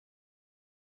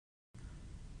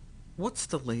What's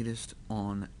the latest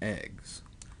on eggs?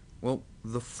 Well,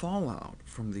 the fallout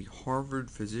from the Harvard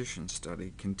physician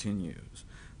study continues,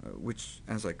 which,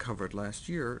 as I covered last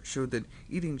year, showed that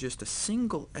eating just a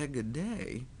single egg a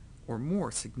day or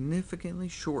more significantly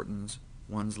shortens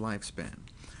one's lifespan.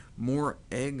 More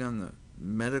egg on the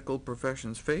medical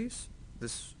profession's face,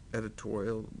 this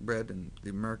editorial read in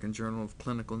the American Journal of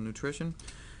Clinical Nutrition.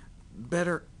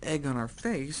 Better egg on our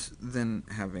face than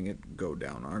having it go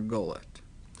down our gullet.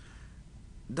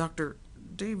 Dr.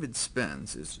 David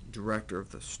Spence is director of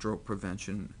the Stroke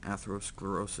Prevention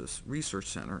Atherosclerosis Research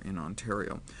Center in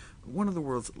Ontario, one of the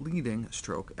world's leading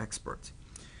stroke experts.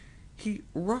 He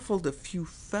ruffled a few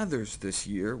feathers this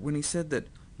year when he said that,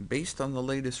 based on the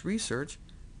latest research,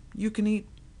 you can eat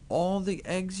all the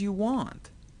eggs you want,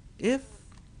 if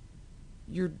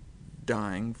you're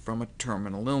dying from a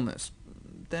terminal illness.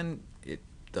 Then it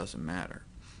doesn't matter.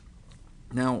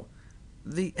 Now,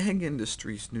 the egg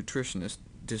industry's nutritionists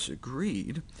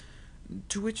disagreed,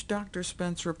 to which Dr.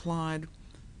 Spence replied,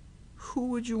 "Who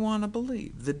would you want to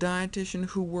believe, the dietitian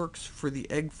who works for the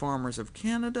egg farmers of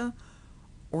Canada,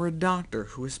 or a doctor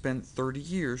who has spent 30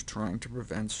 years trying to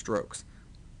prevent strokes?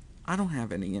 I don't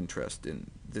have any interest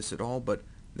in this at all, but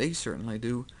they certainly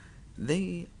do.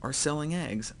 They are selling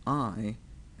eggs. I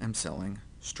am selling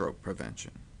stroke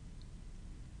prevention."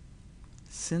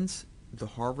 Since the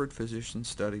Harvard physician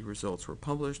study results were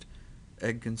published,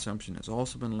 egg consumption has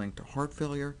also been linked to heart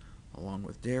failure, along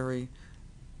with dairy,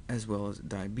 as well as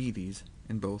diabetes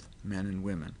in both men and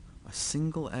women. A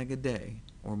single egg a day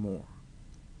or more.